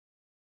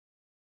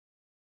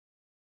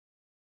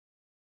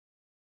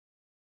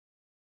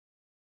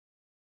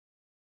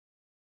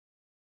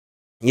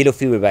Yellow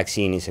fever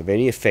vaccine is a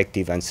very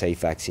effective and safe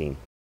vaccine.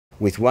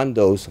 With one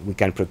dose, we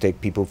can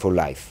protect people for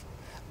life.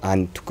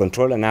 And to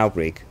control an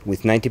outbreak,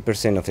 with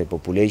 90% of the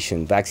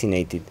population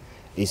vaccinated,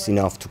 is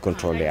enough to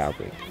control the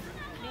outbreak.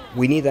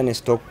 We need a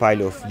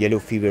stockpile of yellow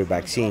fever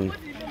vaccine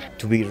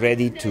to be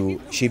ready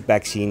to ship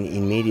vaccine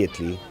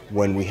immediately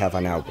when we have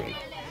an outbreak.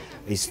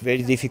 It's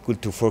very difficult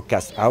to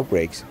forecast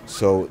outbreaks,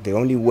 so the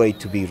only way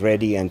to be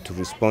ready and to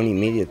respond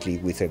immediately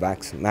with a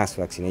mass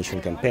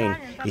vaccination campaign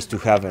is to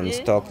have in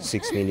stock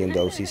 6 million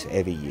doses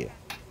every year.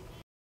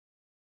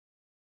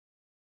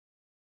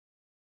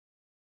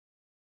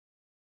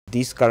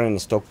 This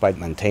current stockpile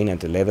maintained at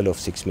the level of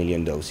 6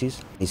 million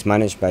doses is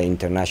managed by an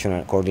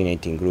international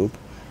coordinating group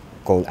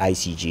called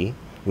ICG,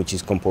 which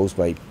is composed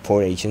by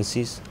 4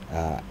 agencies,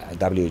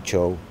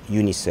 WHO,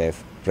 UNICEF,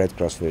 Red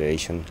Cross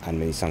Federation,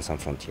 and Médecins Sans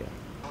Frontières.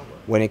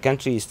 When a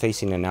country is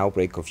facing an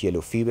outbreak of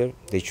yellow fever,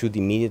 they should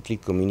immediately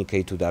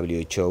communicate to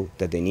WHO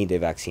that they need a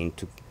vaccine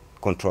to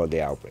control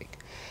the outbreak.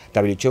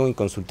 WHO, in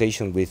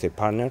consultation with the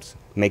partners,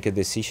 make a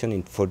decision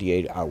in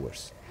 48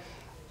 hours.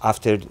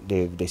 After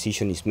the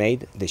decision is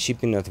made, the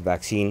shipping of the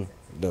vaccine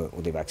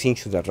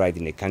should arrive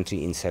in the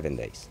country in 7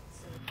 days.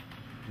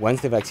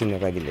 Once the vaccine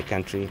arrives in the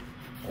country,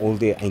 all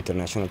the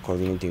international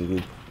coordinating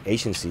group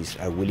agencies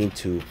are willing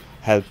to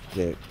help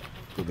the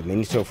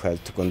Ministry of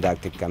Health to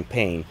conduct a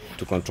campaign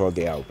to control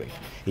the outbreak.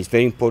 It's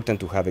very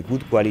important to have a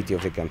good quality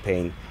of the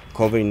campaign,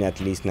 covering at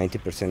least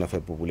 90% of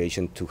the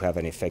population to have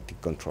an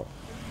effective control.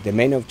 The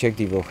main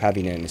objective of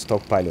having a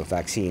stockpile of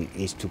vaccine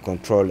is to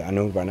control an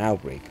urban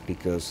outbreak,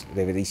 because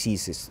the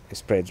disease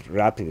spreads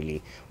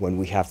rapidly when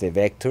we have the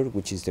vector,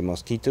 which is the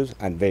mosquitoes,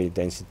 and very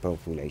dense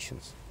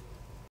populations.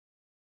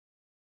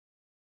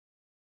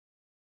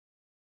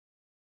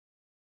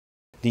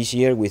 This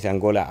year, with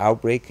Angola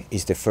outbreak,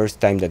 is the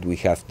first time that we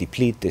have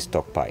depleted the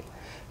stockpile.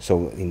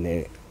 So in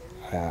the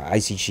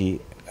ICG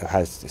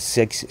has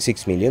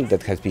 6 million,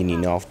 that has been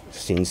enough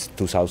since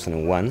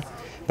 2001,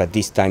 but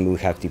this time we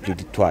have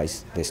depleted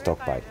twice the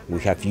stockpile.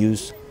 We have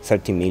used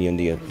 30 million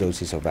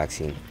doses of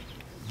vaccine.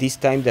 This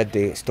time that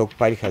the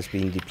stockpile has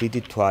been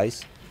depleted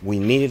twice, we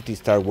immediately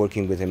start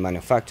working with the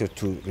manufacturer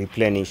to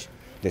replenish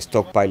the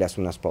stockpile as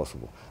soon as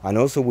possible. And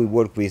also we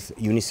work with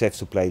UNICEF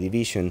Supply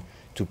Division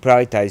to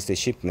prioritize the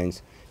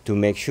shipments to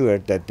make sure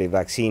that the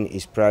vaccine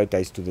is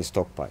prioritized to the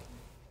stockpile.